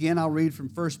Again, I'll read from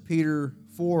 1 Peter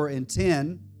 4 and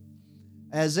 10.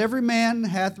 As every man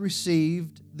hath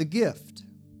received the gift.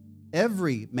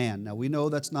 Every man. Now, we know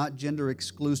that's not gender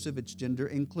exclusive, it's gender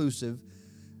inclusive.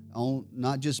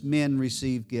 Not just men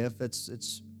receive gift,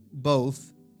 it's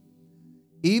both.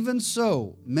 Even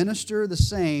so, minister the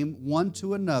same one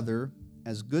to another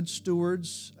as good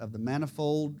stewards of the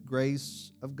manifold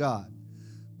grace of God.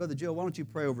 Brother Joe, why don't you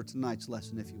pray over tonight's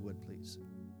lesson, if you would, please.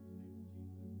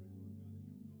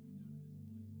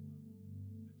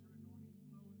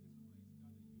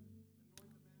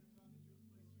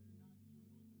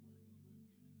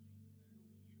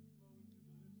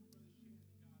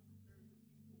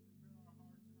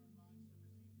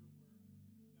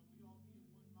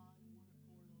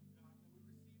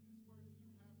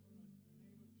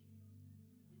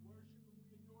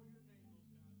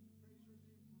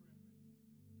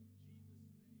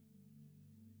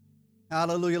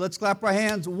 Hallelujah. Let's clap our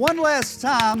hands one last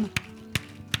time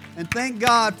and thank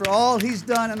God for all He's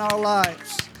done in our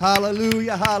lives.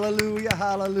 Hallelujah, hallelujah,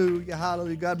 hallelujah,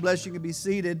 hallelujah. God bless you. You can be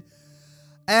seated.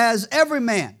 As every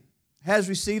man has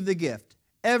received the gift,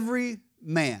 every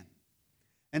man.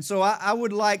 And so I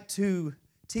would like to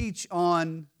teach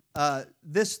on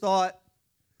this thought,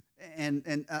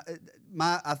 and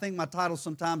I think my titles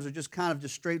sometimes are just kind of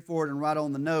just straightforward and right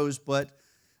on the nose, but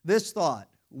this thought,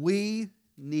 we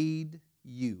need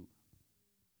you.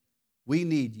 We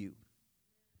need you.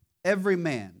 Every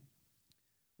man.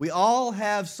 We all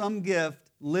have some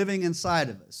gift living inside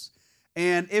of us.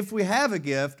 And if we have a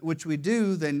gift, which we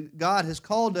do, then God has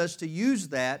called us to use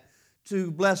that to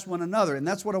bless one another. And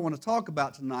that's what I want to talk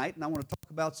about tonight. And I want to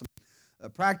talk about some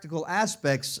practical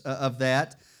aspects of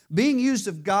that. Being used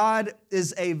of God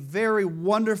is a very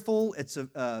wonderful,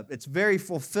 it's very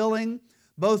fulfilling,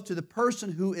 both to the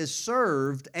person who is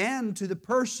served and to the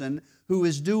person who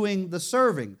is doing the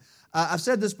serving. I've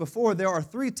said this before, there are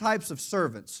three types of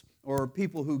servants or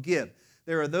people who give.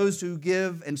 There are those who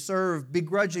give and serve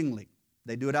begrudgingly.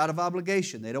 They do it out of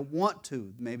obligation. They don't want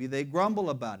to. Maybe they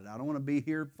grumble about it. I don't want to be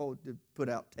here to put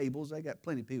out tables. I got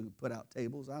plenty of people who put out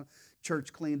tables.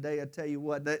 Church clean day, I tell you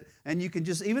what. And you can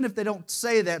just, even if they don't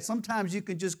say that, sometimes you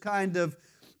can just kind of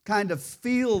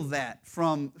feel that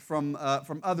from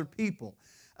other people.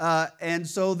 And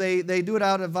so they do it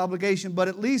out of obligation, but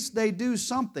at least they do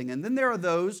something. And then there are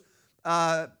those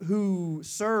who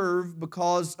serve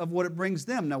because of what it brings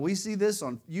them. Now, we see this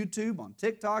on YouTube, on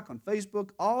TikTok, on Facebook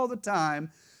all the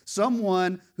time.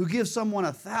 Someone who gives someone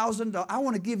 $1,000. I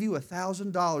want to give you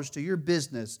 $1,000 to your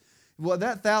business. Well,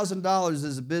 that $1,000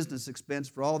 is a business expense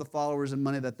for all the followers and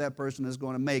money that person is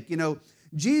going to make. You know,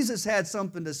 Jesus had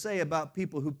something to say about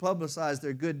people who publicize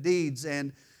their good deeds,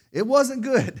 and it wasn't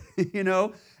good, you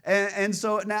know. And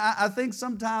so now I think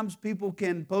sometimes people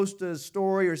can post a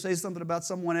story or say something about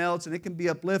someone else, and it can be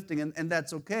uplifting, and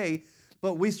that's okay.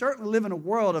 But we certainly live in a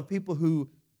world of people who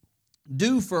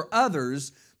do for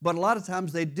others, but a lot of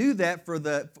times they do that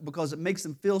because it makes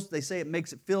them feel, they say it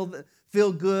makes it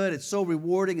feel good, it's so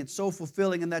rewarding, it's so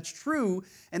fulfilling, and that's true,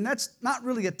 and that's not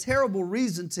really a terrible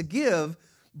reason to give,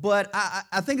 but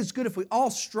I think it's good if we all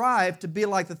strive to be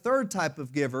like the third type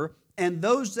of giver, and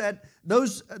that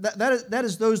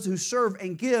is those who serve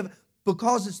and give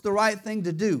because it's the right thing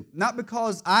to do. Not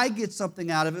because I get something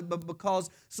out of it, but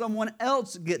because someone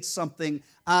else gets something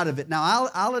out of it. Now,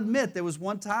 I'll admit there was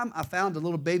one time I found a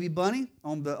little baby bunny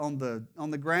on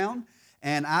the ground,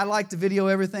 and I like to video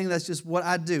everything. That's just what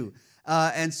I do.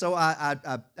 And so I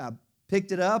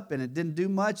picked it up, and it didn't do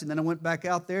much, and then I went back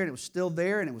out there, and it was still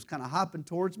there, and it was kind of hopping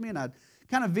towards me, and I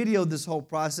kind of videoed this whole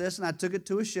process, and I took it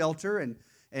to a shelter,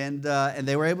 and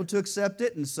they were able to accept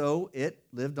it, and so it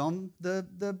lived on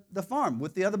the farm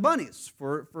with the other bunnies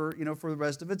for the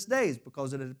rest of its days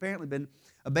because it had apparently been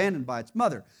abandoned by its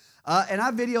mother. And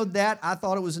I videoed that. I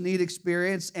thought it was a neat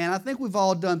experience, and I think we've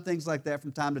all done things like that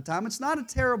from time to time. It's not a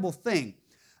terrible thing.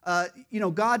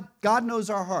 God knows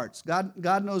our hearts.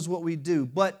 God knows what we do.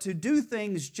 But to do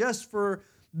things just for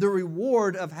the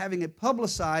reward of having it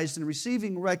publicized and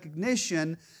receiving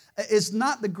recognition is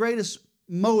not the greatest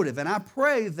motive. And I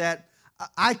pray that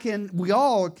we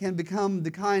all can become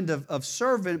the kind of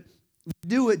servant,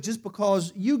 do it just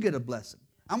because you get a blessing.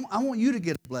 I want you to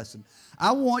get a blessing.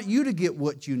 I want you to get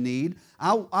what you need.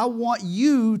 I want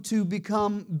you to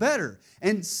become better.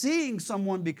 And seeing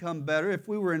someone become better, if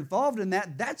we were involved in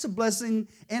that, that's a blessing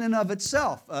in and of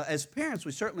itself. As parents,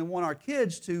 we certainly want our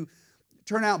kids to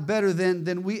turn out better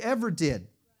than we ever did.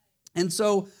 And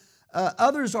so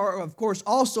others are, of course,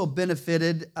 also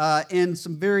benefited in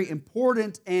some very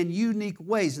important and unique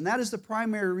ways. And that is the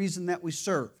primary reason that we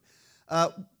serve.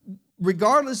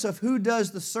 Regardless of who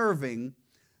does the serving,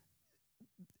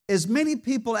 as many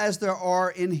people as there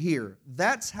are in here,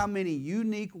 that's how many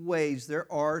unique ways there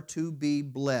are to be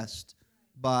blessed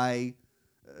by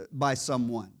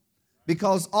someone.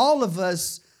 Because all of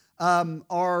us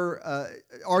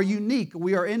are unique.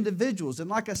 We are individuals. And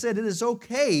like I said, it is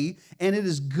okay and it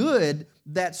is good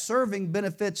that serving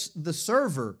benefits the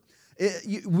server.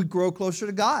 We grow closer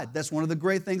to God. That's one of the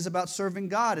great things about serving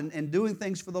God and doing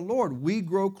things for the Lord. We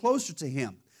grow closer to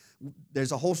Him.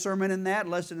 There's a whole sermon in that,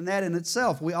 lesson in that in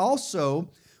itself.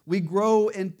 We grow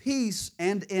in peace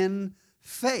and in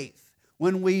faith.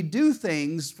 When we do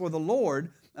things for the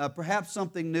Lord, perhaps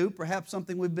something new, perhaps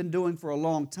something we've been doing for a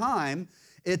long time,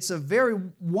 it's a very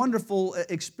wonderful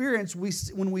experience.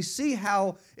 When we see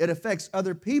how it affects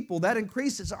other people, that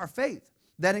increases our faith.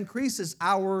 That increases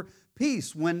our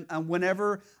peace.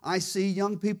 Whenever I see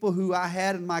young people who I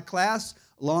had in my class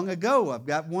long ago, I've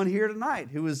got one here tonight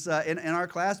who was in our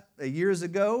class years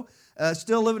ago,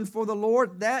 still living for the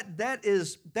Lord. That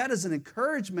is an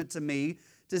encouragement to me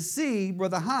to see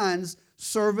Brother Hines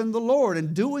serving the Lord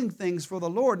and doing things for the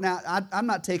Lord. Now, I'm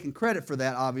not taking credit for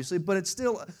that, obviously, but it's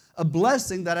still a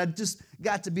blessing that I just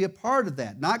got to be a part of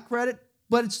that. Not credit,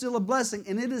 but it's still a blessing,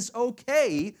 and it is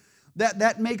okay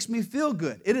that makes me feel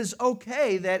good. It is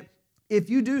okay that if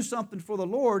you do something for the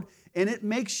Lord and it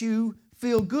makes you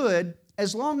feel good,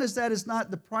 as long as that is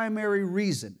not the primary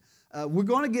reason. We're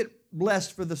going to get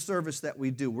blessed for the service that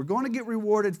we do. We're going to get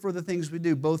rewarded for the things we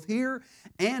do, both here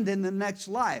and in the next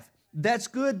life. That's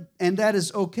good and that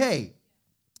is okay.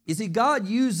 You see, God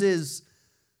uses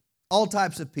all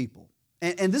types of people.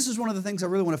 And this is one of the things I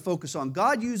really want to focus on.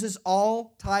 God uses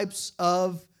all types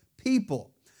of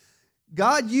people.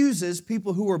 God uses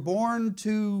people who are born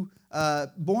to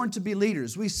be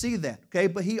leaders. We see that, okay?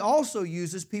 But He also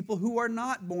uses people who are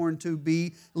not born to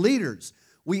be leaders.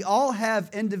 We all have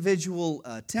individual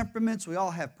temperaments. We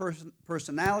all have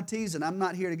personalities, and I'm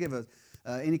not here to give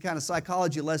any kind of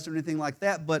psychology lesson or anything like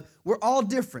that, but we're all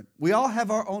different. We all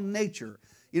have our own nature.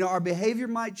 You know, our behavior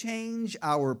might change,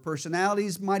 our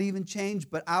personalities might even change,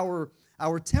 but our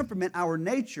temperament, our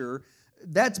nature,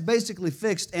 that's basically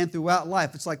fixed and throughout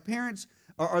life. It's like parents,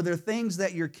 are there things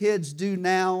that your kids do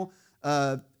now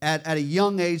at a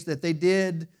young age that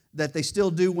they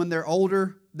still do when they're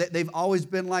older? That they've always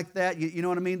been like that? You know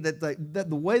what I mean? That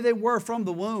the way they were from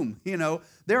the womb, you know,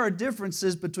 there are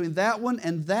differences between that one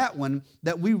and that one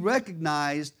that we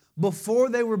recognized before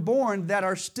they were born that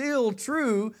are still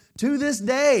true to this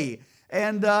day.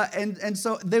 And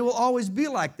so they will always be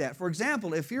like that. For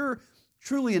example, if you're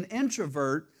truly an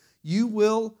introvert, you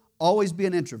will always be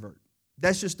an introvert.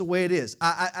 That's just the way it is.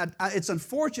 It's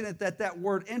unfortunate that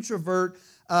word introvert,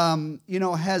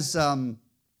 has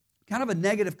kind of a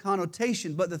negative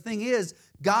connotation. But the thing is,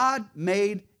 God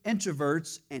made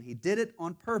introverts, and He did it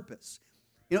on purpose.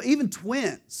 You know, even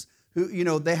twins, who,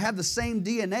 they have the same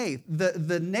DNA.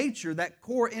 The nature, that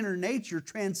core inner nature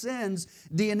transcends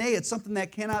DNA. It's something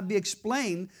that cannot be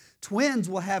explained. Twins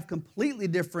will have completely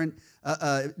different,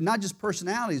 not just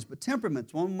personalities, but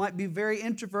temperaments. One might be very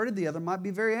introverted, the other might be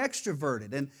very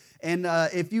extroverted. And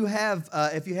if you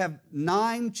have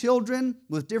 9 children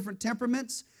with different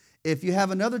temperaments, if you have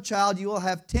another child, you will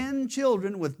have 10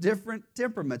 children with different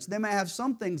temperaments. They may have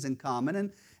some things in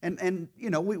common, and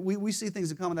we see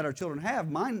things in common that our children have.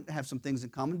 Mine have some things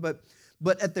in common, but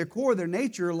at their core, their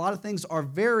nature, a lot of things are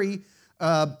very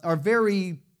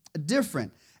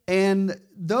different. And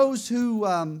those who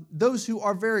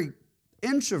are very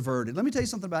introverted, let me tell you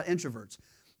something about introverts.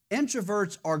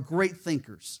 Introverts are great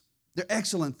thinkers. They're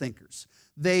excellent thinkers.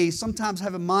 They sometimes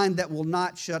have a mind that will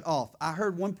not shut off. I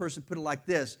heard one person put it like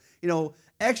this.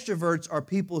 Extroverts are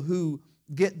people who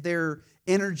get their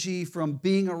energy from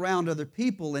being around other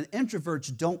people, and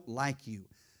introverts don't like you.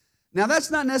 Now, that's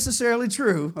not necessarily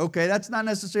true, okay? That's not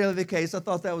necessarily the case. I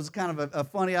thought that was kind of a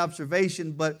funny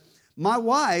observation, but my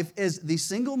wife is the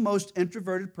single most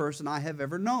introverted person I have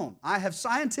ever known. I have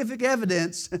scientific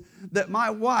evidence that my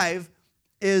wife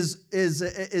is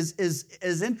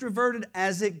as introverted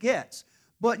as it gets.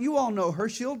 But you all know her.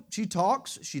 She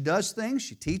talks, she does things,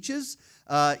 she teaches.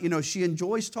 She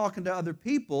enjoys talking to other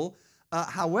people.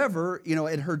 However,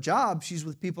 at her job, she's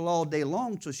with people all day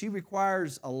long, so she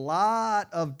requires a lot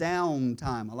of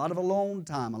downtime, a lot of alone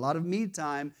time, a lot of me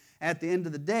time at the end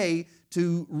of the day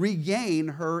to regain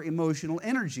her emotional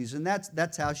energies, and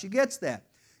that's how she gets that.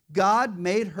 God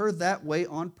made her that way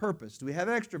on purpose. Do we have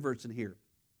extroverts in here?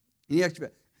 Any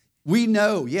extroverts? We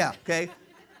know, yeah, okay.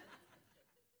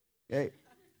 Okay.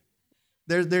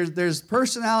 There's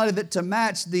personality that to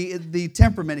match the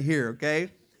temperament here, okay?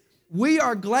 We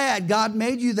are glad God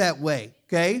made you that way,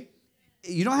 okay?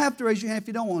 You don't have to raise your hand if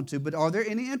you don't want to, but are there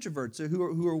any introverts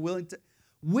who are willing to?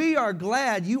 We are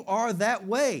glad you are that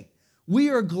way. We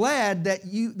are glad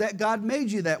that God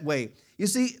made you that way. You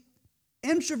see,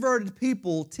 introverted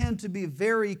people tend to be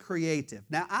very creative.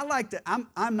 Now,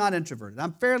 I'm not introverted.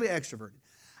 I'm fairly extroverted.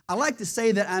 I like to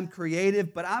say that I'm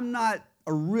creative, but I'm not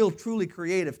a real, truly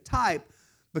creative type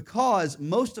because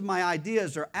most of my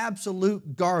ideas are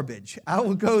absolute garbage. I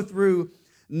will go through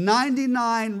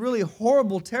 99 really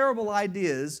horrible, terrible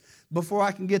ideas before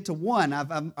I can get to one.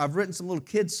 I've written some little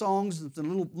kid songs and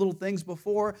some little things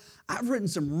before. I've written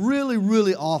some really,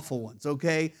 really awful ones,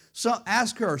 okay? So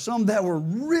ask her, some that were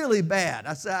really bad.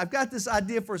 I said, I've got this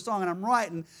idea for a song and I'm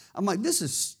writing. I'm like, this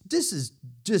is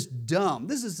just dumb.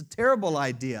 This is a terrible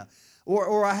idea.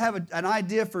 Or I have an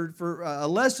idea for a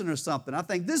lesson or something. I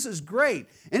think this is great.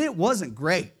 And it wasn't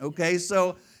great, okay?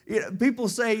 So people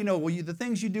say, well, the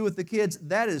things you do with the kids,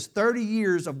 that is 30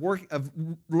 years of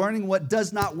learning what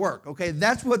does not work, okay?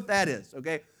 That's what that is,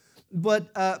 okay?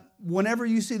 But whenever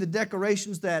you see the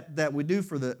decorations that we do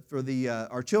for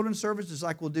our children's services,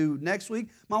 like we'll do next week,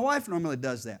 my wife normally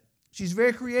does that. She's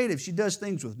very creative. She does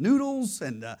things with noodles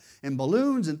and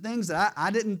balloons and things that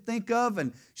I didn't think of,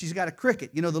 and she's got a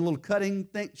Cricut, the little cutting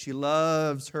thing. She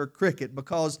loves her Cricut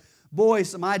because, boy,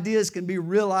 some ideas can be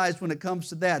realized when it comes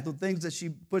to that. The things that she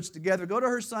puts together. Go to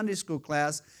her Sunday school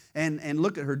class and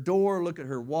look at her door, look at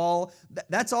her wall.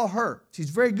 That's all her. She's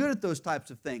very good at those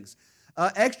types of things.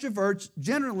 Extroverts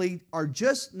generally are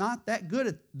just not that good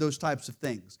at those types of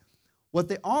things. What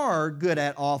they are good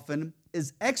at often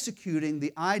is executing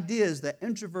the ideas that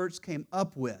introverts came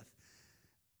up with,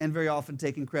 and very often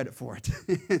taking credit for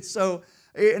it. So,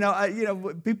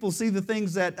 people see the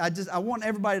things that I want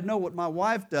everybody to know what my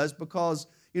wife does because,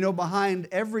 behind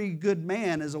every good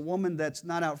man is a woman that's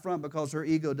not out front because her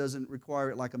ego doesn't require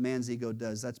it like a man's ego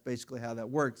does. That's basically how that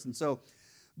works. And so,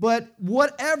 but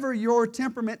whatever your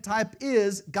temperament type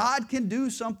is, God can do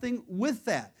something with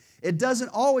that. It doesn't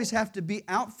always have to be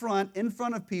out front, in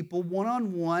front of people,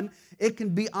 one-on-one. It can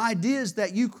be ideas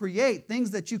that you create, things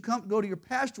that you go to your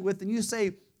pastor with and you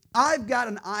say, I've got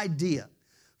an idea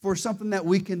for something that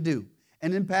we can do.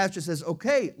 And then pastor says,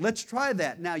 okay, let's try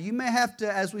that. Now, you may have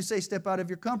to, as we say, step out of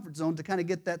your comfort zone to kind of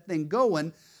get that thing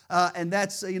going. And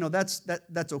that's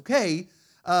okay.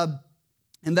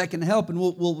 And that can help. And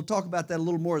we'll talk about that a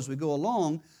little more as we go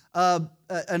along.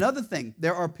 Another thing,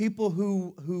 there are people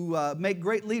who make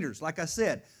great leaders. Like I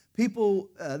said,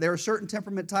 there are certain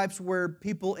temperament types where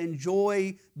people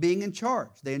enjoy being in charge.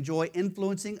 They enjoy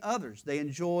influencing others. They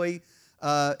enjoy,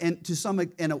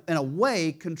 in a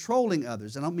way, controlling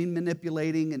others. I don't mean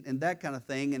manipulating and that kind of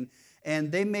thing.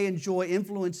 And they may enjoy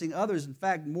influencing others, in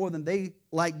fact, more than they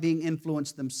like being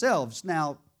influenced themselves.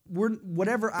 Now,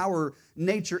 whatever our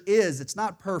nature is, it's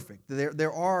not perfect.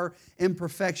 There are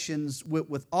imperfections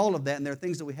with all of that, and there are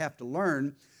things that we have to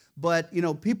learn. But,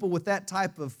 people with that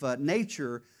type of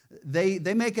nature, they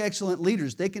make excellent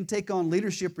leaders. They can take on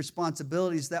leadership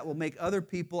responsibilities that will make other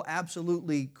people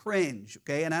absolutely cringe,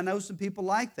 okay? And I know some people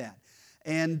like that.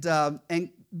 And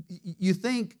you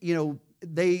think,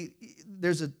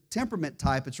 there's a temperament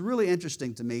type. It's really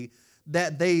interesting to me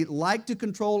that they like to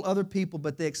control other people,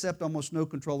 but they accept almost no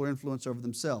control or influence over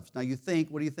themselves. Now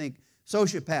what do you think?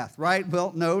 Sociopath, right?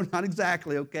 Well, no, not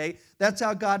exactly, okay? That's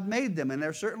how God made them. And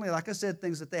there's certainly, like I said,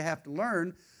 things that they have to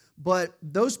learn, but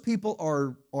those people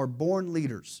are born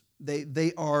leaders.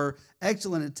 They are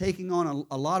excellent at taking on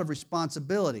a lot of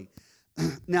responsibility.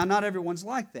 Now, not everyone's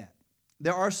like that.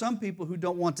 There are some people who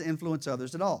don't want to influence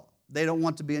others at all. They don't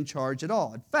want to be in charge at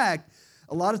all. In fact,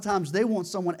 a lot of times they want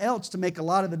someone else to make a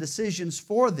lot of the decisions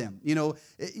for them.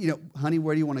 Honey,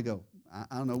 where do you want to go?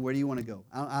 I don't know. Where do you want to go?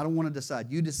 I don't want to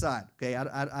decide. You decide. Okay.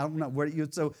 I don't know where you.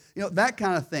 So that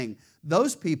kind of thing.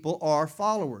 Those people are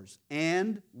followers,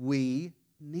 and we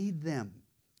need them.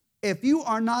 If you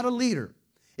are not a leader,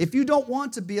 if you don't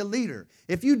want to be a leader,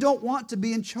 if you don't want to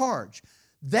be in charge,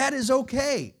 that is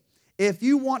okay. If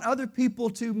you want other people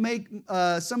to make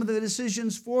some of the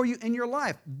decisions for you in your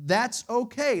life, that's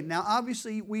okay. Now,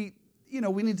 obviously, we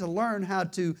need to learn how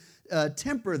to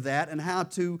temper that and how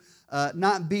to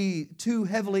not be too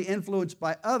heavily influenced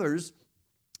by others.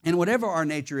 And whatever our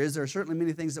nature is, there are certainly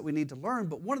many things that we need to learn.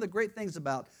 But one of the great things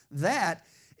about that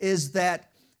is that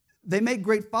they make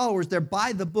great followers. They're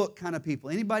by-the-book kind of people.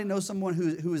 Anybody know someone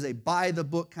who is a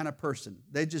by-the-book kind of person?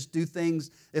 They just do things.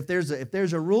 If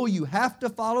there's a rule, you have to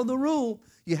follow the rule.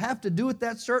 You have to do it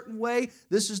that certain way.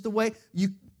 This is the way.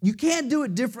 You can't do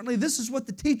it differently. This is what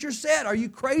the teacher said. Are you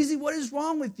crazy? What is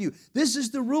wrong with you? This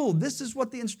is the rule. This is what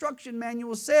the instruction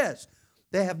manual says.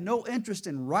 They have no interest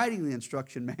in writing the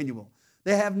instruction manual.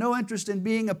 They have no interest in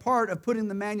being a part of putting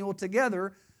the manual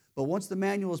together. But once the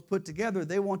manual is put together,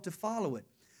 they want to follow it.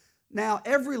 Now,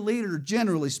 every leader,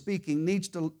 generally speaking, needs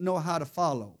to know how to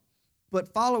follow,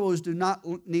 but followers do not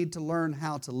need to learn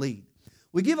how to lead.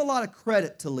 We give a lot of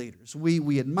credit to leaders.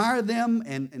 We admire them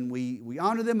and we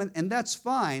honor them, and that's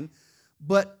fine,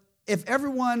 but if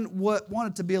everyone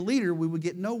wanted to be a leader, we would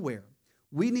get nowhere.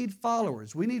 We need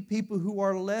followers. We need people who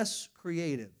are less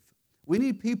creative. We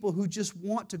need people who just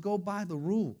want to go by the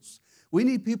rules. We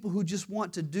need people who just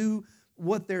want to do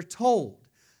what they're told.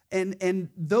 And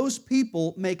those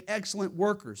people make excellent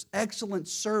workers, excellent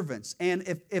servants. And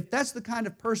if that's the kind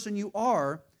of person you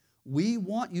are, we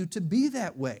want you to be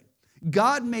that way.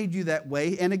 God made you that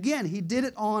way, and again, He did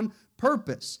it on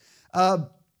purpose.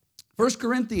 1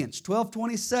 Corinthians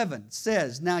 12:27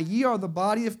 says, "Now ye are the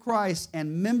body of Christ,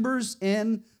 and members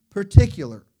in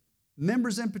particular."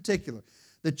 Members in particular.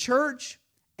 The church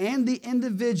and the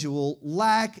individual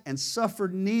lack and suffer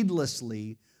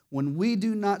needlessly when we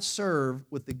do not serve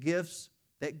with the gifts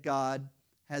that God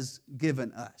has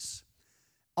given us.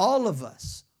 All of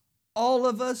us,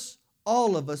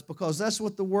 because that's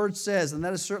what the Word says, and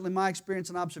that is certainly my experience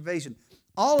and observation.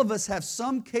 All of us have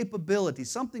some capability,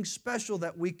 something special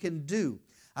that we can do.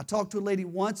 I talked to a lady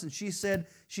once, and she said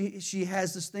she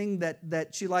has this thing that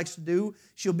she likes to do.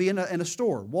 She'll be in a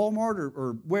store, Walmart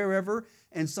or wherever,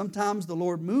 and sometimes the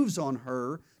Lord moves on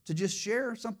her to just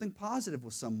share something positive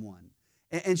with someone.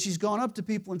 And she's gone up to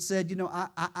people and said,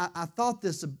 I thought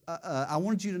this, I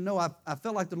wanted you to know, I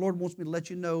felt like the Lord wants me to let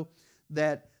you know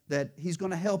that He's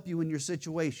going to help you in your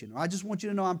situation. Or I just want you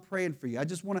to know I'm praying for you. I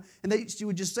just want to, and she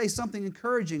would just say something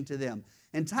encouraging to them.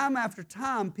 And time after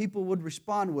time, people would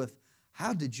respond with,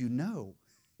 "How did you know?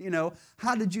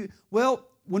 How did you?" Well,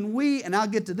 when we, and I'll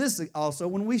get to this also,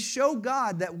 when we show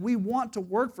God that we want to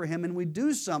work for Him and we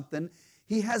do something,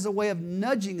 He has a way of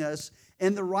nudging us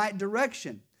in the right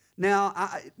direction. Now,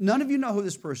 none of you know who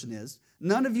this person is.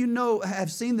 None of you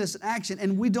have seen this in action,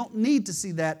 and we don't need to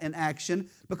see that in action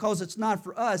because it's not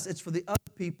for us, it's for the other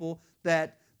people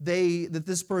that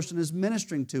this person is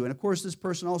ministering to. And of course, this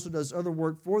person also does other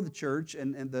work for the church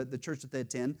and the church that they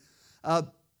attend.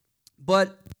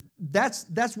 But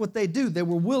that's what they do. They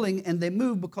were willing and they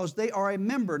moved because they are a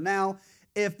member. Now,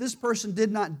 if this person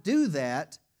did not do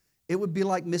that, it would be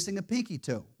like missing a pinky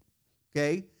toe.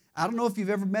 Okay? I don't know if you've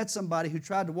ever met somebody who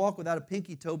tried to walk without a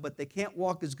pinky toe, but they can't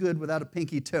walk as good without a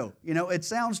pinky toe. It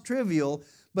sounds trivial,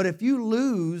 but if you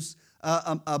lose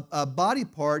a body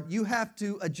part, you have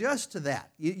to adjust to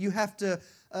that. You have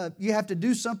to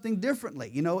do something differently.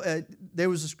 There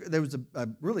was a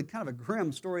really kind of a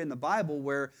grim story in the Bible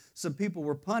where some people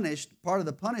were punished. Part of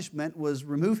the punishment was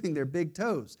removing their big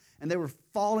toes, and they were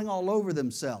falling all over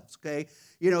themselves. Okay,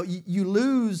 you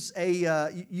lose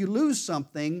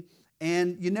something,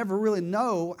 and you never really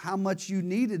know how much you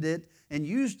needed it and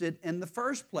used it in the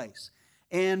first place.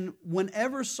 And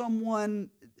whenever someone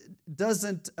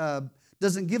doesn't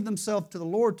give themselves to the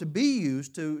Lord to be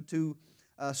used, to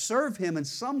serve Him in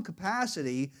some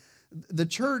capacity, the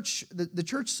church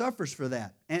suffers for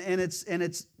that. And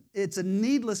it's a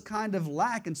needless kind of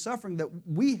lack and suffering that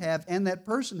we have and that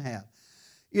person have.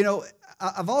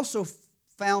 I've also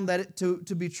found that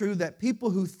to be true that people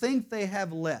who think they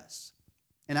have less,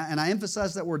 and I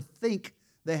emphasize that word, think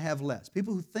they have less.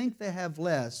 People who think they have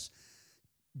less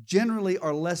generally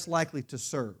are less likely to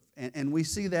serve. And we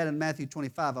see that in Matthew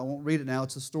 25. I won't read it now.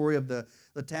 It's the story of the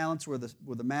talents where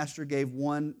the master gave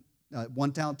one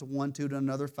talent to one, 2 to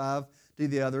another, 5 to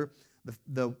the other.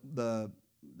 The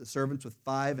servants with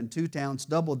 5 and 2 talents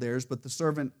doubled theirs, but the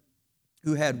servant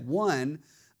who had 1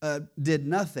 did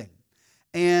nothing.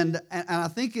 And I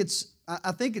think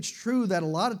it's true that a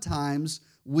lot of times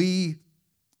we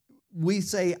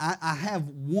say, I have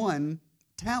 1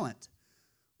 talent.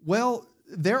 Well,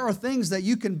 there are things that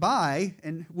you can buy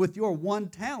and with your 1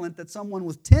 talent that someone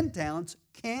with 10 talents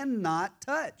cannot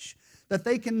touch, that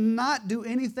they cannot do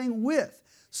anything with.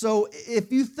 So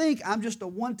if you think I'm just a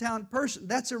 1-talent person,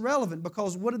 that's irrelevant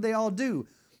because what did they all do?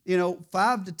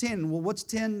 5 to 10. Well, what's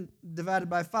 10 divided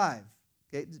by 5?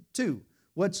 Okay, 2.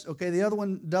 The other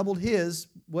one doubled his.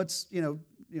 What's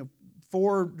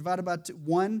 4 divided by 2?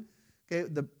 1. Okay,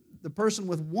 the person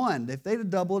with 1, if they'd have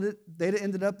doubled it, they'd have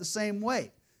ended up the same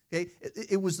way. Okay,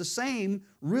 it was the same,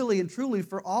 really and truly,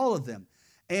 for all of them,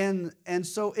 and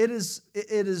so it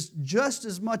is just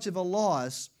as much of a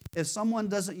loss if someone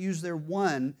doesn't use their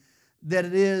 1 that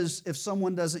it is if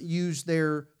someone doesn't use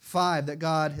their 5 that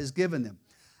God has given them.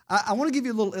 I want to give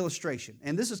you a little illustration,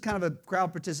 and this is kind of a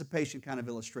crowd participation kind of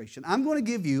illustration. I'm going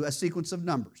to give you a sequence of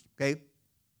numbers. Okay.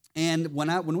 And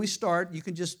when we start, you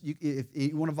can if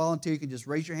you want to volunteer, you can just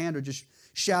raise your hand or just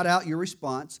shout out your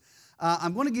response.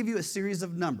 I'm going to give you a series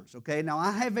of numbers, okay? Now,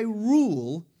 I have a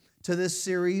rule to this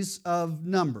series of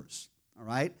numbers, all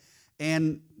right?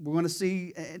 And we're going to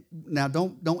see, now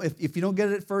if you don't get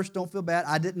it at first, don't feel bad.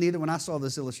 I didn't either when I saw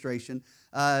this illustration.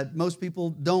 Most people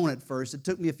don't at first. It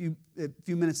took me a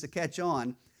few minutes to catch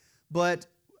on. But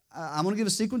I'm going to give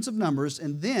a sequence of numbers,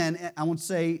 and then I want to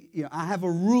say, I have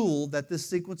a rule that this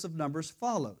sequence of numbers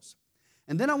follows.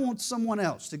 And then I want someone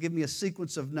else to give me a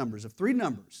sequence of numbers, of 3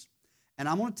 numbers. And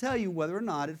I'm going to tell you whether or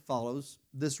not it follows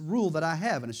this rule that I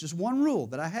have. And it's just one rule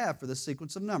that I have for this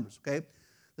sequence of numbers, okay?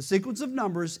 The sequence of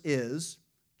numbers is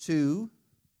 2,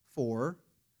 4,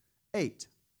 8.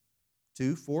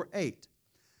 2, 4, 8.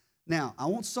 Now, I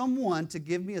want someone to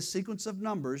give me a sequence of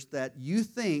numbers that you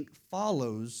think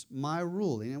follows my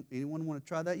rule. Anyone want to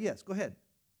try that? Yes, go ahead.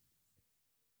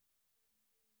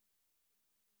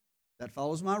 That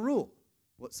follows my rule.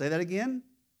 What? Say that again.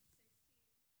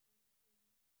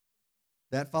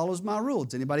 That follows my rule.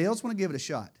 Does anybody else want to give it a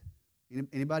shot?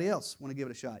 Anybody else want to give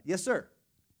it a shot? Yes, sir.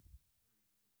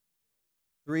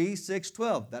 3, 6,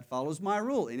 12. That follows my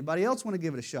rule. Anybody else want to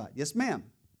give it a shot? Yes, ma'am.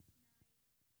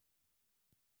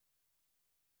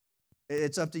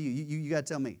 It's up to you. You got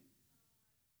to tell me.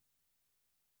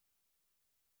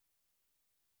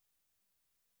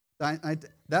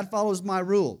 That follows my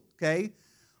rule, okay?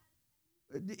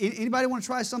 Anybody want to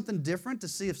try something different to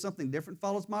see if something different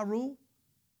follows my rule?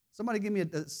 Somebody give me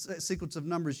a sequence of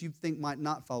numbers you think might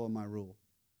not follow my rule.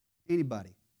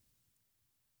 Anybody?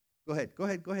 Go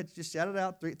ahead. Just shout it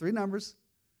out. Three numbers.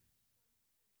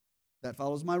 That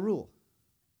follows my rule.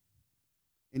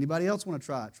 Anybody else want to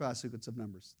try a sequence of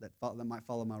numbers that might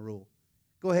follow my rule?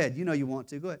 Go ahead. You know you want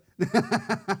to. Go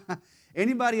ahead.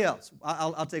 Anybody else?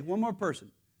 I'll take one more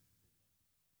person.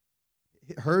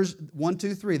 Hers, 1,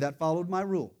 2, 3. That followed my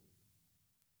rule.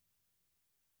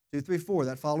 2, 3, 4.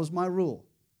 That follows my rule.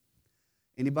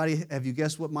 Anybody, have you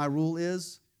guessed what my rule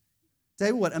is? Tell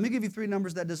you what, let me give you 3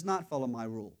 numbers that does not follow my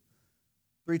rule.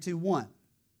 3, 2, 1.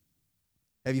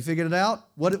 Have you figured it out?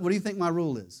 What do you think my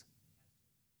rule is?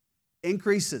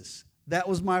 Increases. That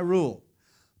was my rule.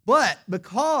 But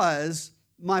because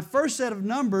my first set of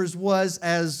numbers was,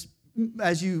 as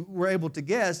you were able to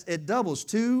guess, it doubles.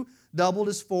 2 doubled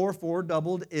is 4, 4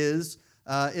 doubled is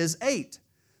 8.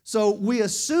 So we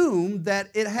assumed that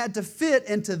it had to fit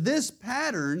into this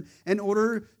pattern in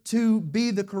order to be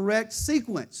the correct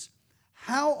sequence.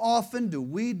 How often do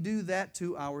we do that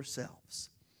to ourselves?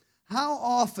 How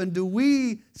often do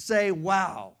we say,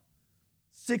 wow,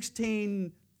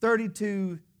 16,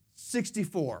 32,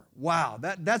 64. Wow,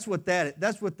 that's what that is.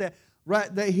 That's what that,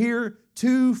 right there here,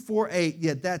 2, 4, 8.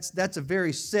 Yeah, that's a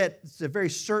very set, it's a very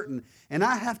certain, and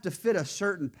I have to fit a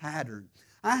certain pattern.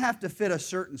 I have to fit a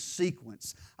certain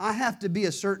sequence. I have to be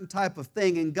a certain type of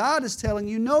thing. And God is telling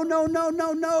you, no, no, no,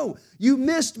 no, no. You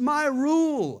missed my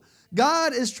rule.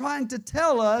 God is trying to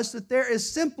tell us that there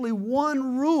is simply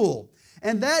one rule,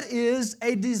 and that is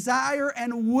a desire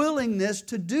and willingness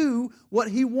to do what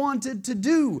He wanted to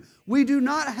do. We do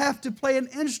not have to play an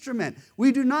instrument.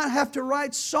 We do not have to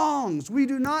write songs. We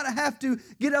do not have to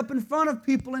get up in front of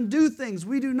people and do things.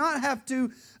 We do not have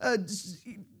to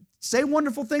say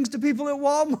wonderful things to people at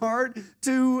Walmart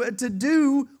to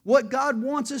do what God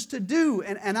wants us to do.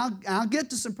 And I'll get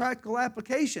to some practical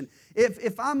application.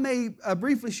 If I may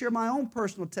briefly share my own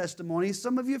personal testimony,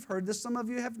 some of you have heard this, some of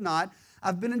you have not.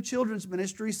 I've been in children's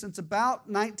ministry since about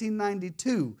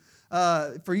 1992.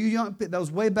 For you young people, that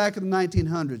was way back in the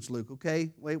 1900s, Luke,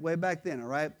 okay? Way back then, all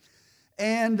right?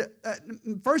 And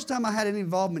first time I had any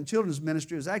involvement in children's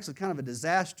ministry was actually kind of a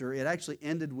disaster. It actually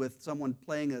ended with someone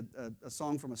playing a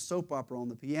song from a soap opera on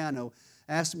the piano.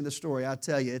 Ask me the story, I'll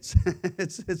tell you.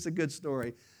 It's a good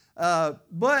story.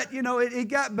 But you know, it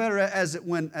got better as it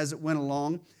went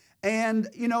along. And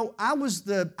you know, I was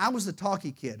the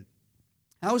talky kid.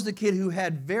 I was the kid who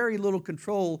had very little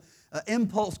control,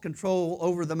 impulse control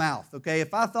over the mouth, okay?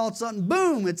 If I thought something,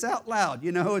 boom, it's out loud.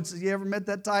 You know, you ever met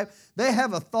that type? They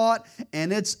have a thought,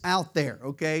 and it's out there,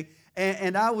 okay?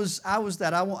 And I was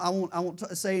that. I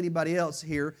won't say anybody else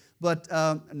here, but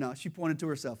no, she pointed to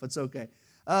herself. It's okay.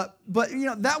 But, you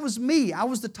know, that was me. I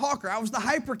was the talker. I was the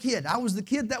hyper kid. I was the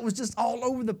kid that was just all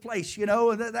over the place, you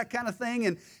know, that kind of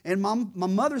thing. And my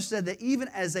mother said that even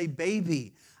as a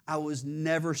baby, I was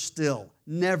never still,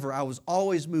 never. I was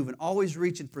always moving, always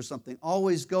reaching for something,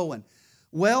 always going.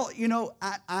 Well, you know,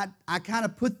 I kind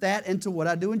of put that into what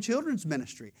I do in children's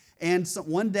ministry. And so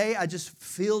one day I just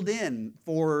filled in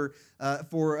for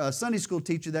a Sunday school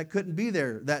teacher that couldn't be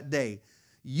there that day.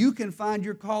 You can find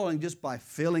your calling just by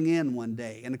filling in one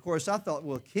day. And of course, I thought,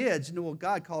 well, kids, you know, well,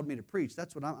 God called me to preach.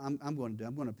 That's what I'm going to do.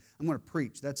 I'm going to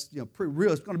preach. That's, you know,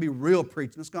 real. It's going to be real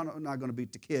preaching. It's not going to be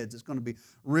to kids. It's going to be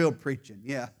real preaching.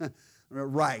 Yeah,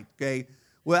 right. Okay.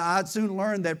 Well, I soon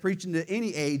learned that preaching to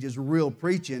any age is real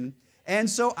preaching. And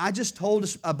so I just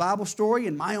told a Bible story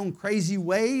in my own crazy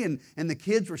way, and the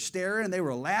kids were staring and they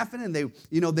were laughing, and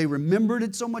they remembered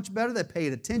it so much better. They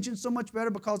paid attention so much better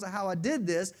because of how I did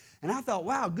this. And I thought,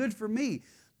 wow, good for me.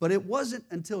 But it wasn't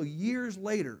until years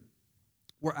later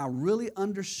where I really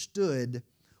understood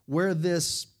where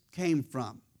this came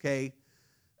from, okay?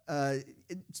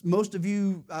 Most of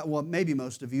you, well, maybe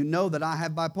most of you know that I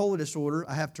have bipolar disorder.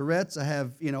 I have Tourette's. I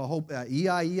have, a whole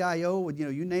EIO,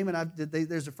 you name it.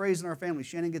 There's a phrase in our family,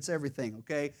 Shannon gets everything,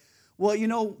 okay?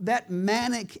 Well, that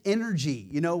manic energy,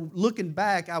 looking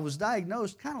back, I was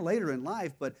diagnosed kind of later in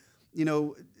life, but,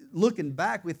 looking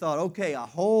back, we thought, okay, a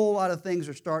whole lot of things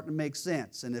are starting to make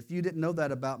sense. And if you didn't know that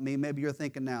about me, maybe you're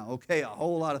thinking now, okay, a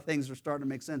whole lot of things are starting to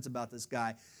make sense about this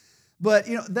guy. But,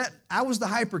 that I was the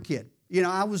hyper kid.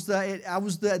 I was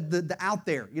the out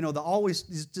there, the always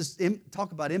just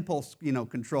talk about impulse,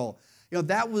 control.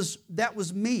 That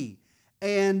was me.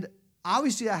 And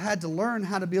obviously I had to learn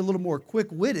how to be a little more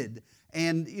quick-witted.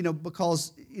 And,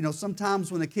 because,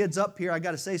 sometimes when the kid's up here, I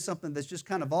got to say something that's just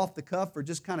kind of off the cuff or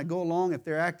just kind of go along. If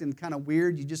they're acting kind of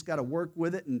weird, you just got to work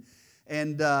with it.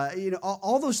 And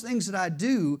all those things that I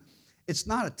do, it's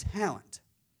not a talent.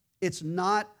 It's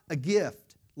not a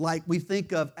gift like we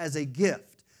think of as a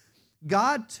gift.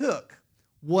 God took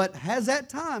what has at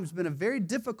times been a very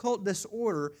difficult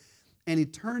disorder and He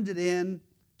turned it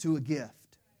into a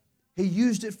gift. He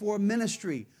used it for a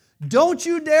ministry. Don't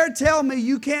you dare tell me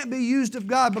you can't be used of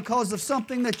God because of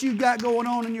something that you've got going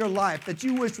on in your life that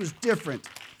you wish was different.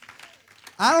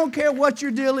 I don't care what your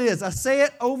deal is. I say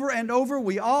it over and over.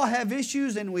 We all have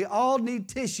issues and we all need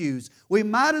tissues. We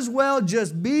might as well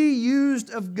just be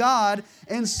used of God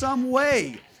in some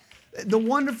way. The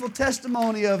wonderful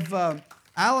testimony of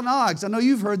Alan Oggs. I know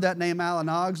you've heard that name, Alan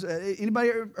Oggs.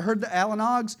 Anybody heard the Alan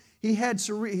Oggs? He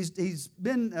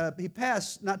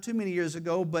passed not too many years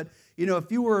ago, but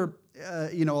if you were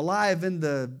alive in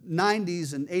the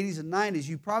 90s and 80s and 90s,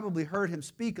 you probably heard him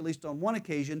speak at least on one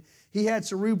occasion. He had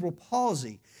cerebral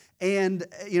palsy, and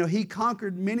he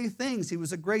conquered many things. He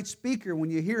was a great speaker. When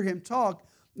you hear him talk,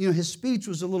 his speech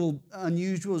was a little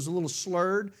unusual, was a little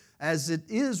slurred, as it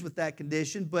is with that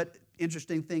condition. But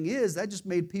interesting thing is that just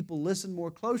made people listen more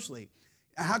closely.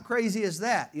 How crazy is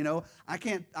that? I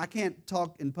can't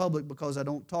talk in public because I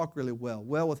don't talk really well.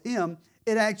 Well, with him,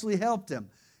 it actually helped him.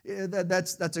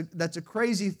 That's a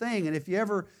crazy thing. And if you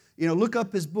ever look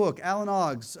up his book, Alan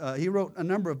Oggs, he wrote a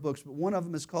number of books, but one of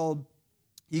them is called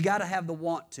 "You Got to Have the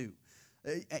Want To."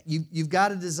 You've got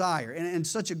to desire, and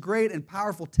such a great and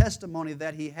powerful testimony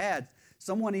that he had.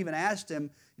 Someone even asked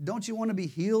him, don't you want to be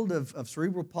healed of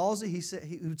cerebral palsy?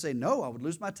 He would say, no, I would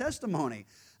lose my testimony.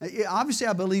 Obviously,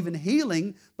 I believe in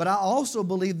healing, but I also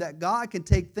believe that God can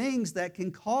take things that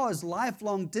can cause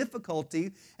lifelong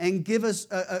difficulty and give us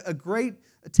a great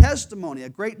testimony, a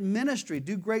great ministry,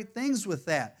 do great things with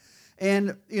that.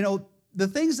 And, the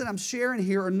things that I'm sharing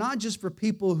here are not just for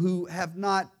people who have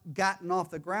not gotten off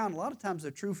the ground. A lot of times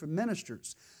they're true for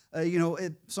ministers.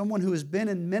 Someone who has been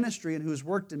in ministry and who has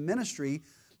worked in ministry,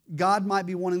 God might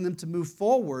be wanting them to move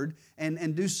forward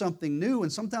and do something new.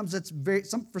 And sometimes that's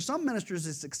for some ministers,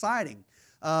 it's exciting.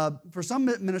 For some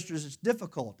ministers, it's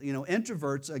difficult.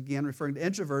 Introverts, again, referring to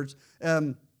introverts,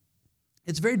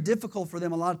 it's very difficult for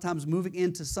them a lot of times moving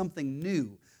into something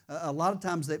new. A lot of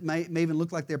times they may even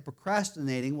look like they're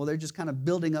procrastinating. Well, they're just kind of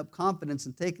building up confidence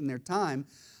and taking their time.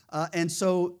 And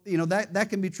so, that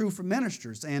can be true for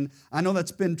ministers. And I know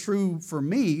that's been true for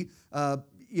me.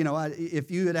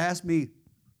 If you had asked me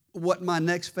what my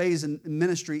next phase in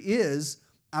ministry is,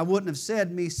 I wouldn't have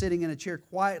said me sitting in a chair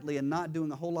quietly and not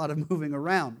doing a whole lot of moving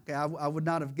around. Okay, I would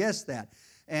not have guessed that.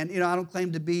 And, I don't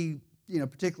claim to be,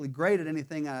 particularly great at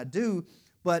anything I do,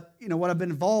 but, what I've been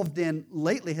involved in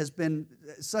lately has been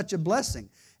such a blessing.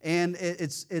 And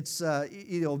it's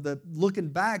looking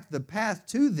back, the path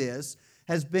to this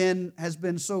has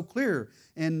been so clear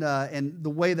in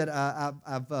the way that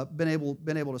I've been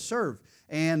able to serve.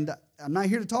 And I'm not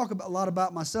here to talk a lot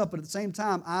about myself, but at the same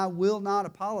time, I will not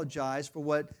apologize for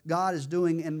what God is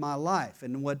doing in my life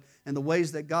and the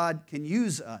ways that God can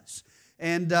use us.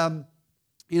 And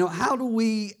how do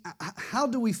we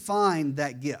find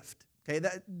that gift? Okay,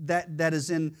 that is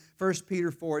in 1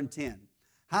 Peter 4 and 10.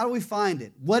 How do we find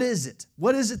it? What is it?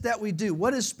 What is it that we do?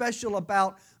 What is special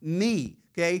about me?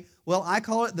 Okay, well, I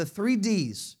call it the 3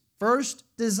 Ds. First,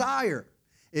 desire.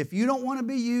 If you don't want to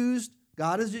be used,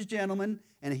 God is His gentleman,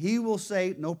 and He will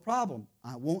say, no problem,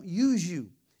 I won't use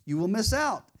you. You will miss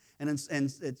out, and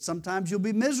sometimes you'll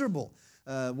be miserable.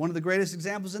 One of the greatest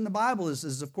examples in the Bible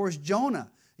is of course, Jonah.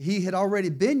 he had already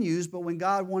been used, but when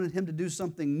God wanted him to do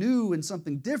something new and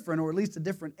something different, or at least a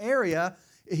different area,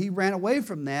 he ran away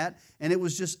from that, and it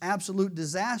was just absolute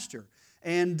disaster.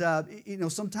 And,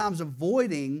 sometimes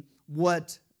avoiding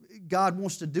what God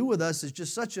wants to do with us is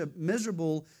just such a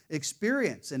miserable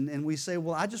experience. And we say,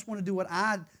 well, I just want to do what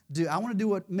I do. I want to do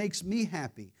what makes me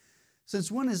happy. Since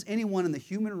when has anyone in the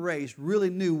human race really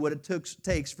knew what it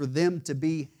takes for them to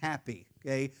be happy?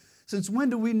 Okay? Since when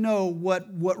do we know what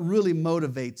really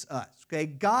motivates us? Okay?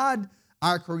 God,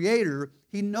 our Creator,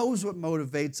 He knows what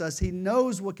motivates us. He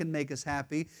knows what can make us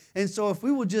happy. And so if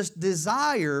we will just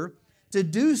desire to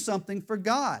do something for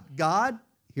God, God,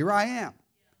 here I am.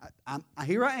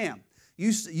 Here I am.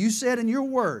 You said in your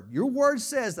word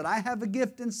says that I have a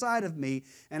gift inside of me,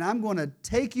 and I'm going to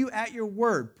take you at your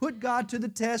word. Put God to the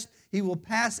test. He will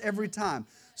pass every time.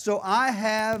 So I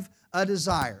have a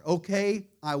desire. Okay,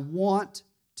 I want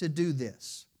to do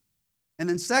this. And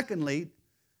then secondly,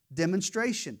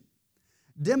 demonstration.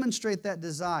 Demonstrate that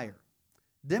desire.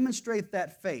 Demonstrate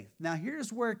that faith. Now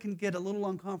here's where it can get a little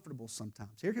uncomfortable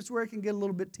sometimes. Here's where it can get a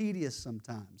little bit tedious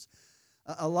sometimes.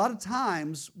 A lot of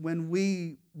times when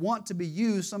we want to be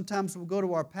used, sometimes we'll go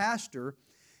to our pastor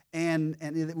and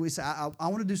we say, I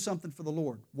want to do something for the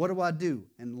Lord. What do I do?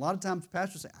 And a lot of times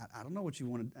pastors say, I don't know what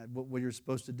what you're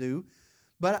supposed to do.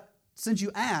 But since you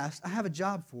asked, I have a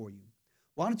job for you.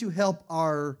 Why don't you help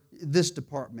this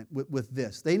department with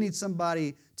this? They need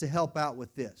somebody to help out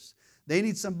with this. They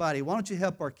need somebody. Why don't you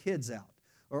help our kids out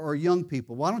or young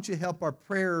people? Why don't you help our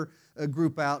prayer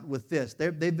group out with this?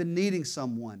 They've been needing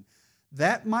someone.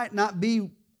 That might not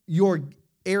be your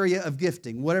area of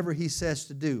gifting, whatever he says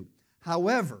to do.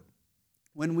 However,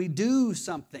 when we do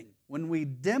something, when we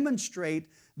demonstrate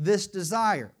this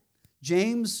desire,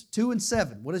 James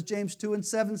 2:7, what does James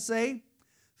 2:7 say?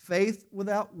 Faith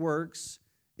without works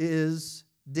is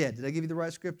dead. Did I give you the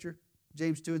right scripture?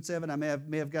 James 2:7. I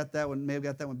may have got that one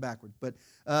backward. But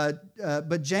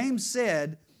James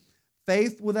said,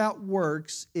 faith without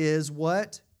works is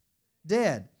what?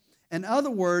 Dead. In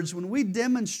other words, when we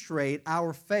demonstrate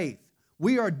our faith,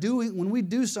 when we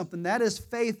do something, that is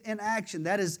faith in action.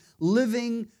 That is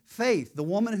living faith. The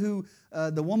woman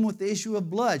with the issue of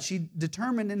blood, she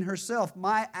determined in herself,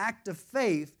 my act of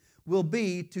faith will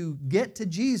be to get to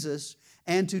Jesus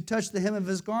and to touch the hem of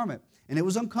His garment. And it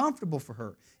was uncomfortable for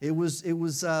her.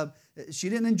 She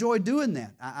didn't enjoy doing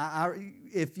that.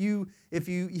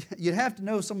 You'd have to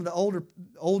know some of the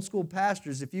old school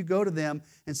pastors. If you go to them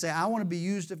and say, I want to be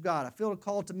used of God, I feel a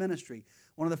call to ministry,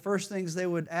 one of the first things they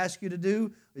would ask you to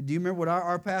do you remember what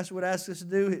our pastor would ask us to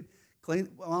do? I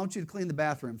want you to clean the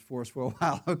bathrooms for us for a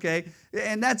while, okay?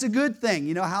 And that's a good thing.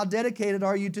 You know, how dedicated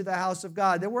are you to the house of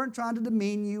God? They weren't trying to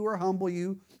demean you or humble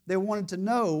you. They wanted to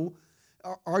know,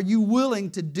 are you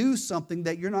willing to do something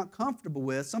that you're not comfortable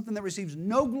with, something that receives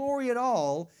no glory at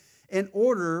all, in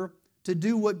order to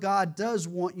do what God does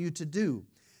want you to do?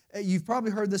 You've probably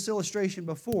heard this illustration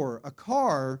before.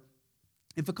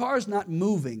 If a car is not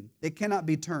moving, it cannot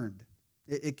be turned.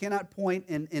 It cannot point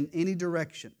in any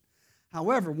direction.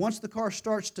 However, once the car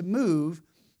starts to move,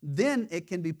 then it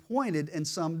can be pointed in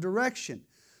some direction.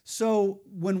 So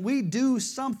when we do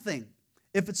something,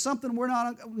 if it's something we're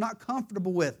not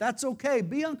comfortable with, that's okay.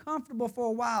 Be uncomfortable for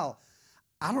a while.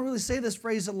 I don't really say this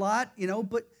phrase a lot,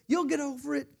 but you'll get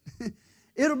over it.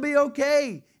 It'll be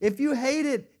okay. If you hate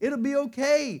it, it'll be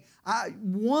okay.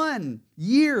 One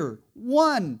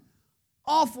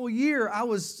awful year, I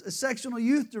was a sectional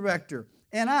youth director,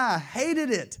 and I hated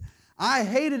it. I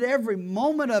hated every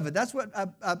moment of it. That's what I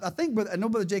think. I know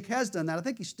Brother Jake has done that. I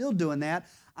think he's still doing that.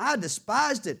 I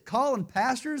despised it. Calling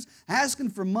pastors,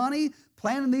 asking for money,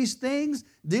 planning these things,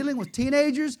 dealing with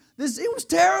teenagers. It was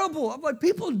terrible. I'm like,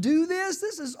 people do this?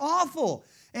 This is awful.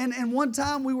 And one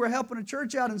time we were helping a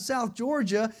church out in South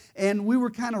Georgia, and we were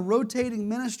kind of rotating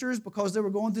ministers because they were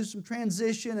going through some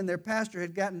transition, and their pastor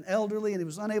had gotten elderly and he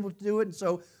was unable to do it. And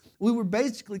so we were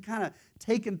basically kind of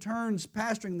taking turns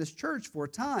pastoring this church for a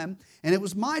time, and it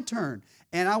was my turn.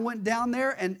 And I went down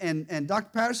there, and Dr.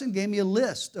 Patterson gave me a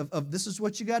list of this is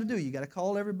what you got to do. You got to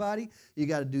call everybody. You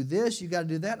got to do this. You got to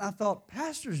do that. And I thought,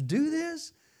 pastors do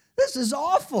this? This is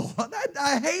awful.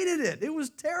 I hated it. It was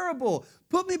terrible.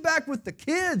 Put me back with the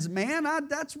kids, man.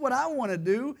 That's what I want to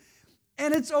do.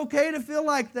 And it's okay to feel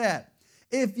like that.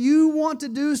 If you want to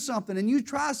do something and you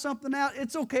try something out,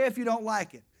 it's okay if you don't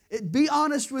like it. Be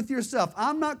honest with yourself.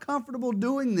 I'm not comfortable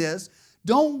doing this.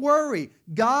 Don't worry.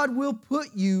 God will put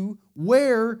you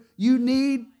where you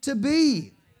need to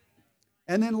be.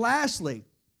 And then lastly,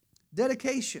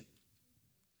 dedication.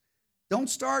 Don't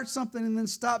start something and then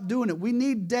stop doing it. We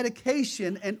need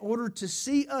dedication in order to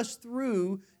see us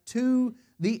through to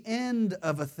the end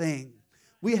of a thing.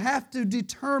 We have to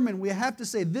determine, we have to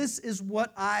say, this is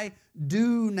what I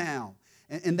do now.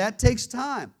 And that takes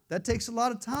time. That takes a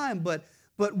lot of time. But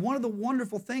one of the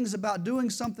wonderful things about doing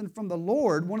something from the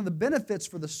Lord, one of the benefits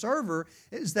for the server,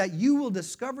 is that you will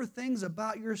discover things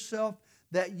about yourself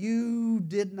that you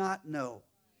did not know.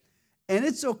 And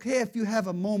it's okay if you have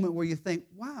a moment where you think,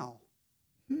 wow,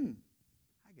 I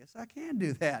guess I can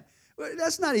do that.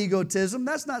 That's not egotism.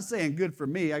 That's not saying good for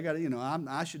me.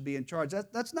 I should be in charge.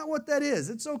 That's not what that is.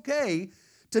 It's okay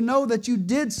to know that you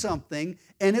did something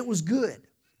and it was good.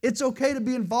 It's okay to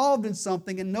be involved in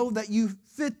something and know that you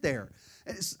fit there.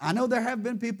 I know there have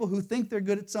been people who think they're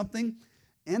good at something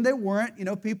and they weren't.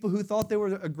 People who thought they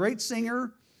were a great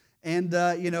singer and,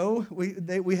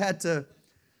 we had to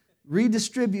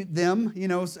redistribute them,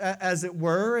 as it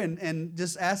were, and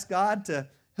just ask God to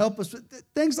help us.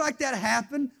 Things like that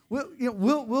happen.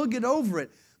 We'll get over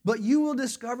it. But you will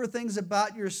discover things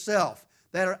about yourself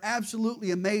that are absolutely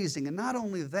amazing. And not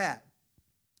only that,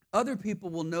 other people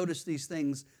will notice these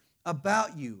things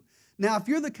about you. Now, if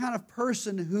you're the kind of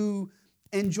person who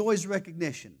enjoys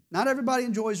recognition, not everybody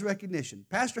enjoys recognition.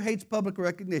 Pastor hates public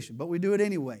recognition, but we do it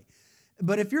anyway.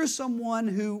 But if you're someone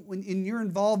who, when you're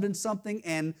involved in something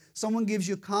and someone gives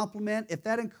you a compliment, if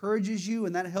that encourages you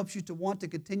and that helps you to want to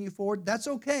continue forward, that's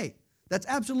okay. That's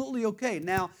absolutely okay.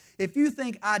 Now, if you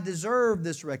think I deserve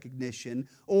this recognition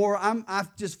or I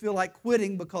just feel like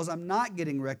quitting because I'm not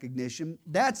getting recognition,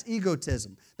 that's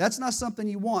egotism. That's not something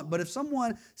you want. But if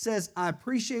someone says, I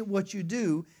appreciate what you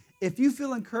do, if you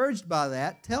feel encouraged by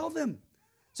that, tell them.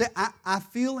 Say, I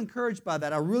feel encouraged by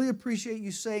that. I really appreciate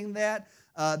you saying that.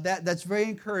 That's very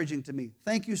encouraging to me.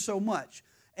 Thank you so much.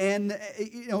 And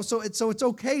so it's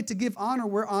okay to give honor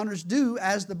where honor's due,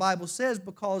 as the Bible says,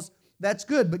 because that's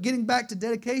good. But getting back to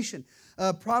dedication,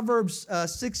 Proverbs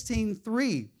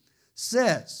 16:3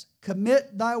 says,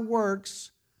 "Commit thy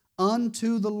works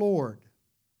unto the Lord."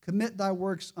 Commit thy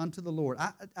works unto the Lord.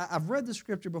 I've read the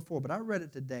scripture before, but I read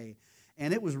it today,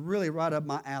 and it was really right up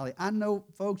my alley. I know,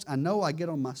 folks, I get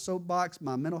on my soapbox,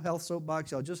 my mental health soapbox.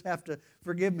 Y'all just have to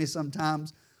forgive me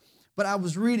sometimes. But I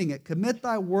was reading it. Commit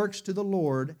thy works to the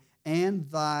Lord, and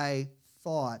thy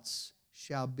thoughts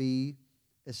shall be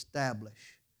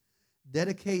established.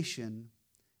 Dedication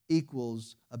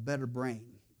equals a better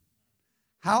brain.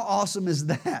 How awesome is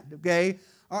that, okay?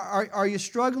 Are you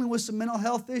struggling with some mental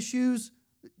health issues?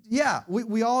 Yeah,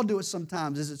 we all do it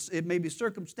sometimes. It may be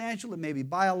circumstantial, it may be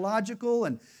biological,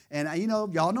 and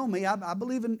y'all know me. I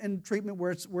believe in treatment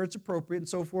where it's appropriate and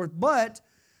so forth. But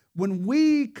when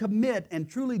we commit and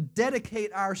truly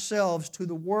dedicate ourselves to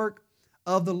the work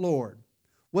of the Lord,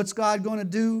 what's God going to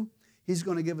do? He's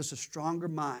going to give us a stronger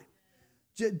mind.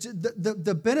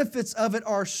 The benefits of it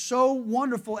are so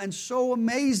wonderful and so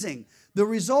amazing. The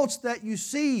results that you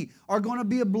see are going to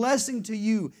be a blessing to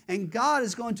you, and God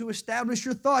is going to establish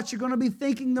your thoughts. You're going to be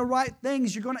thinking the right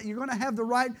things. You're going to have the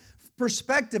right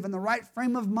perspective and the right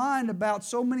frame of mind about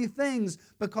so many things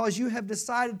because you have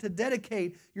decided to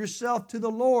dedicate yourself to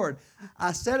the Lord.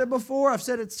 I said it before. I've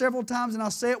said it several times, and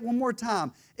I'll say it one more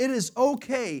time. It is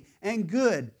okay and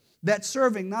good that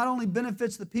serving not only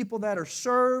benefits the people that are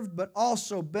served, but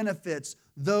also benefits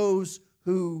those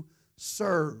who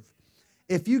serve.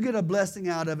 If you get a blessing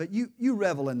out of it, you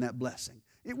revel in that blessing.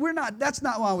 That's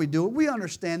not why we do it. We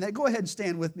understand that. Go ahead and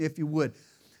stand with me if you would.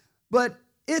 But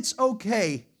it's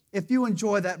okay if you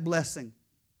enjoy that blessing.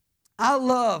 I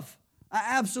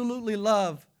absolutely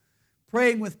love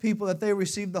praying with people that they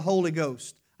receive the Holy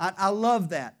Ghost. I love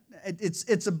that.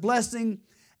 It's a blessing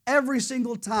every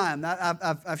single time.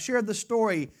 I've shared the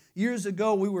story. Years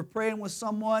ago, we were praying with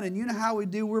someone, and you know how we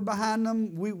do. We're behind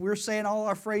them. We're saying all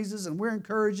our phrases, and we're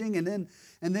encouraging. And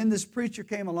then this preacher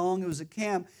came along. It was at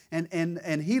camp,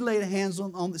 and he laid hands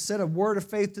on said a word of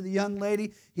faith to the young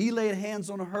lady. He laid hands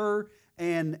on her,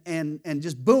 and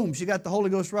just boom, she got the Holy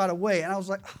Ghost right away. And I was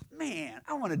like, oh, man,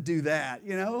 I want to do that.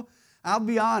 I'll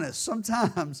be honest.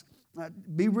 Sometimes,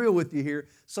 be real with you here.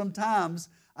 Sometimes,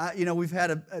 we've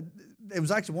had it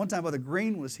was actually one time Brother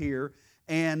Green was here,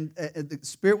 and the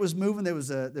Spirit was moving. There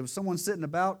was someone sitting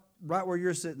about right where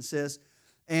you're sitting, sis,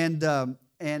 and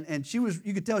she was.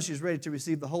 You could tell she was ready to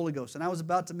receive the Holy Ghost. And I was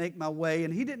about to make my way,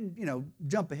 and he didn't,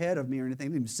 jump ahead of me or anything.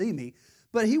 He didn't even see me,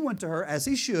 but he went to her as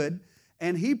he should,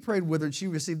 and he prayed with her, and she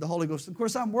received the Holy Ghost. Of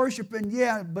course, I'm worshiping,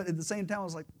 yeah, but at the same time, I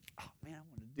was like, oh man, I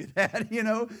want to do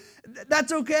that.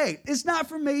 That's okay. It's not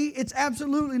for me. It's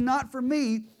absolutely not for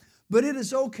me, but it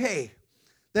is okay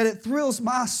that it thrills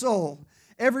my soul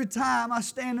every time I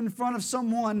stand in front of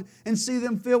someone and see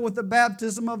them filled with the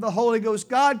baptism of the Holy Ghost.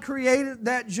 God created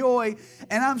that joy,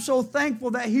 and I'm so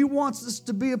thankful that He wants us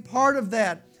to be a part of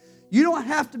that. You don't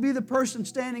have to be the person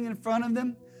standing in front of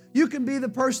them. You can be the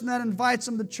person that invites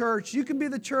them to church. You can be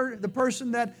the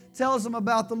person that tells them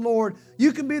about the Lord.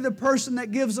 You can be the person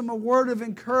that gives them a word of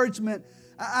encouragement.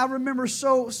 I remember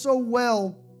so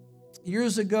well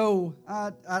years ago.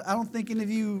 I don't think any of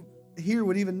you here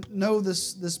would even know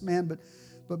this man,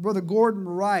 but Brother Gordon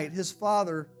Wright, his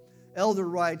father, Elder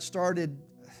Wright, started,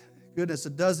 goodness, a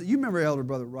dozen. You remember Elder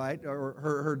Brother Wright, or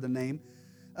heard the name?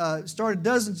 Started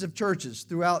dozens of churches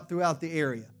throughout the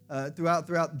area,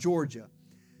 throughout Georgia.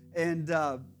 And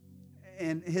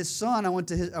his son, I went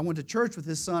to church with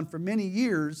his son for many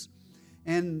years,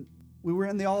 and we were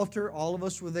in the altar. All of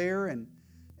us were there, and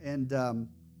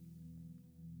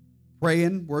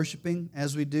praying, worshiping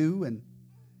as we do, and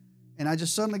I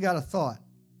just suddenly got a thought,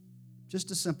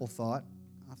 just a simple thought.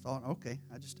 I thought, okay,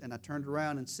 I turned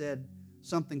around and said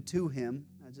something to him.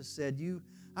 I just said,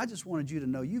 I just wanted you to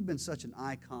know you've been such an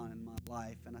icon in my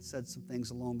life, and I said some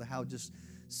things along the how just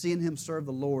seeing him serve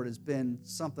the Lord has been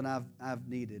something I've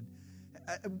needed.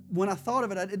 When I thought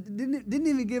of it, I didn't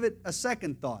even give it a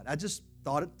second thought. I just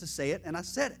thought it to say it, and I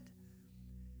said it.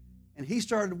 And he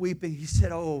started weeping. He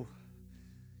said, "Oh,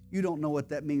 you don't know what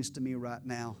that means to me right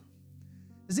now."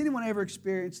 Has anyone ever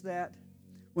experienced that?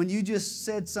 When you just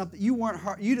said something, you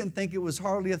didn't think it was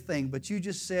hardly a thing, but you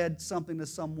just said something to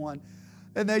someone,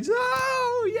 and they just,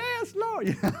 "Oh, yes,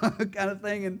 Lord," kind of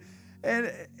thing,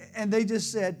 and they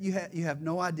just said, you have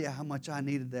no idea how much I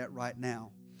needed that right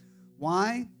now.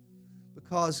 Why?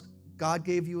 Because God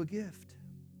gave you a gift.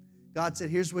 God said,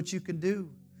 here's what you can do.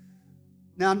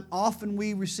 Now, often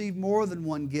we receive more than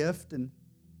one gift, and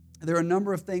there are a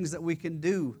number of things that we can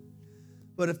do.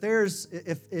 But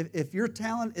if your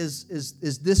talent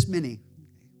is this many,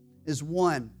 is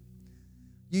one,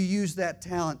 you use that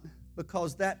talent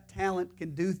because that talent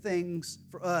can do things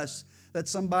for us that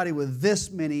somebody with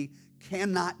this many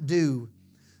cannot do.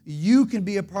 You can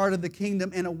be a part of the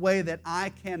kingdom in a way that I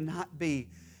cannot be.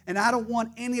 And I don't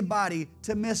want anybody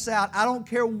to miss out. I don't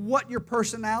care what your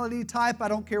personality type. I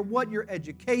don't care what your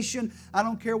education. I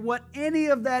don't care what any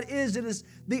of that is. It is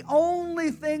the only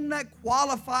thing that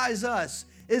qualifies us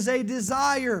is a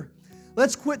desire.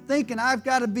 Let's quit thinking I've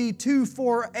got to be 2,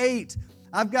 4, 8.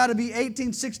 I've got to be 18, 16.